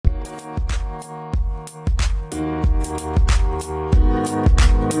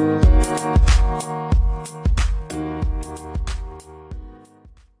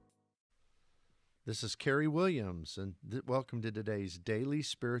This is Kerry Williams, and welcome to today's Daily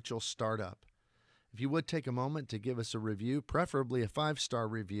Spiritual Startup. If you would take a moment to give us a review, preferably a 5-star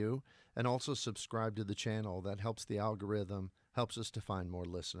review, and also subscribe to the channel. That helps the algorithm, helps us to find more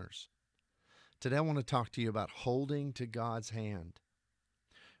listeners. Today I want to talk to you about holding to God's hand.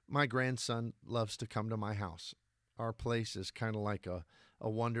 My grandson loves to come to my house. Our place is kind of like a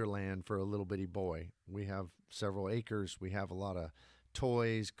wonderland for a little bitty boy. We have several acres. We have a lot of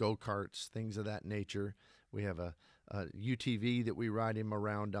toys, go-karts, things of that nature. We have a UTV that we ride him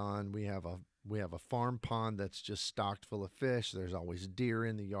around on. We have a farm pond that's just stocked full of fish. There's always deer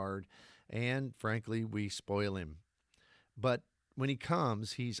in the yard. And frankly, we spoil him. But when he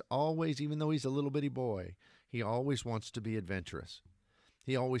comes, he's always, even though he's a little bitty boy, he always wants to be adventurous.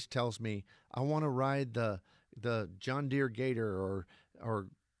 He always tells me, I want to ride the John Deere Gator, or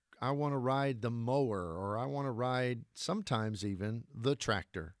I want to ride the mower, or I want to ride sometimes even the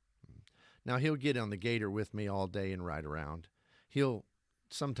tractor. Now he'll get on the Gator with me all day and ride around. He'll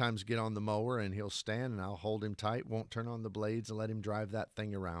sometimes get on the mower and he'll stand and I'll hold him tight, won't turn on the blades and let him drive that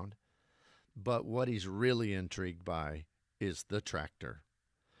thing around. But what he's really intrigued by is the tractor.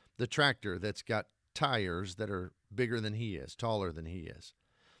 The tractor that's got tires that are bigger than he is, taller than he is.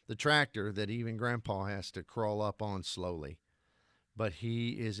 The tractor that even Grandpa has to crawl up on slowly. But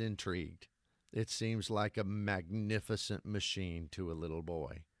he is intrigued. It seems like a magnificent machine to a little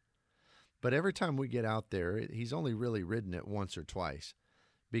boy. But every time we get out there, he's only really ridden it once or twice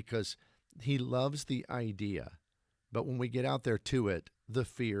because he loves the idea. But when we get out there to it, the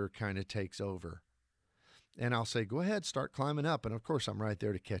fear kind of takes over. And I'll say, go ahead, start climbing up. And of course, I'm right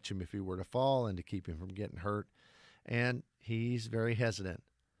there to catch him if he were to fall and to keep him from getting hurt. And he's very hesitant.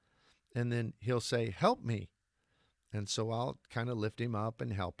 And then he'll say, help me. And so I'll kind of lift him up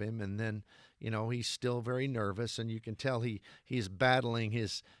and help him. And then, he's still very nervous. And you can tell he's battling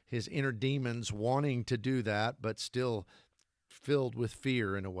his inner demons wanting to do that, but still filled with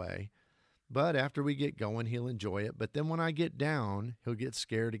fear in a way. But after we get going, he'll enjoy it. But then when I get down, he'll get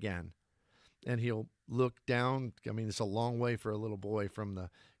scared again. And he'll look down. I mean, it's a long way for a little boy from the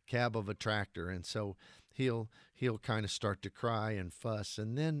cab of a tractor. And so he'll kind of start to cry and fuss.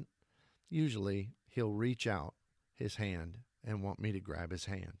 And then usually he'll reach out his hand and want me to grab his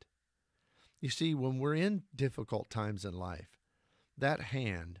hand. You see, when we're in difficult times in life, that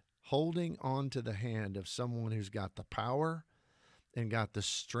hand, holding on to the hand of someone who's got the power and got the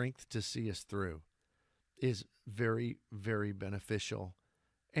strength to see us through, is very, very beneficial.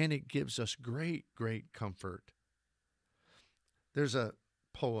 And it gives us great, great comfort. There's a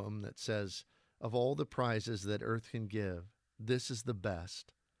poem that says, of all the prizes that earth can give, this is the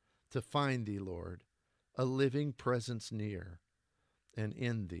best, to find thee, Lord, a living presence near, and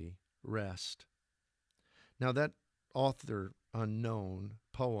in thee rest. Now that author unknown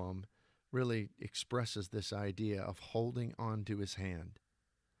poem really expresses this idea of holding on to his hand.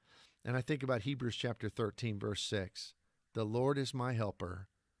 And I think about Hebrews chapter 13, verse 6. The Lord is my helper.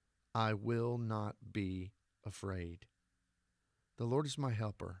 I will not be afraid. The Lord is my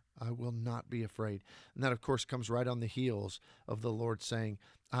helper. I will not be afraid. And that, of course, comes right on the heels of the Lord saying,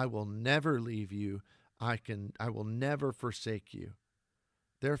 I will never leave you. I will never forsake you.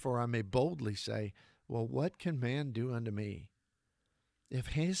 Therefore, I may boldly say, well, what can man do unto me? If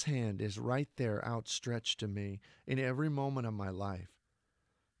his hand is right there outstretched to me in every moment of my life,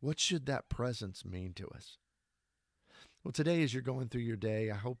 what should that presence mean to us? Well, today, as you're going through your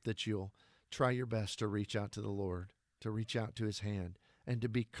day, I hope that you'll try your best to reach out to the Lord, to reach out to his hand, and to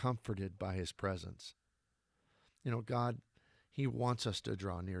be comforted by his presence. God, he wants us to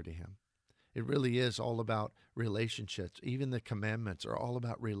draw near to him. It really is all about relationships. Even the commandments are all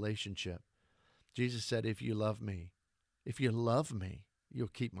about relationship. Jesus said, if you love me, you'll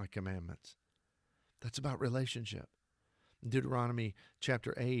keep my commandments. That's about relationship. In Deuteronomy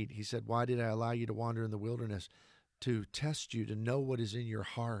chapter 8, he said, why did I allow you to wander in the wilderness? To test you, to know what is in your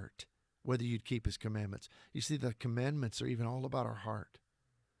heart, whether you'd keep his commandments. You see, the commandments are even all about our heart.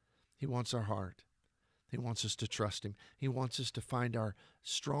 He wants our heart. He wants us to trust him. He wants us to find our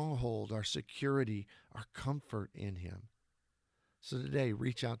stronghold, our security, our comfort in him. So today,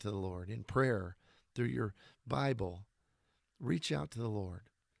 reach out to the Lord in prayer, through your Bible. Reach out to the Lord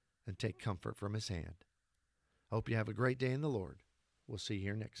and take comfort from his hand. Hope you have a great day in the Lord. We'll see you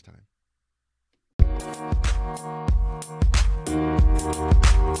here next time.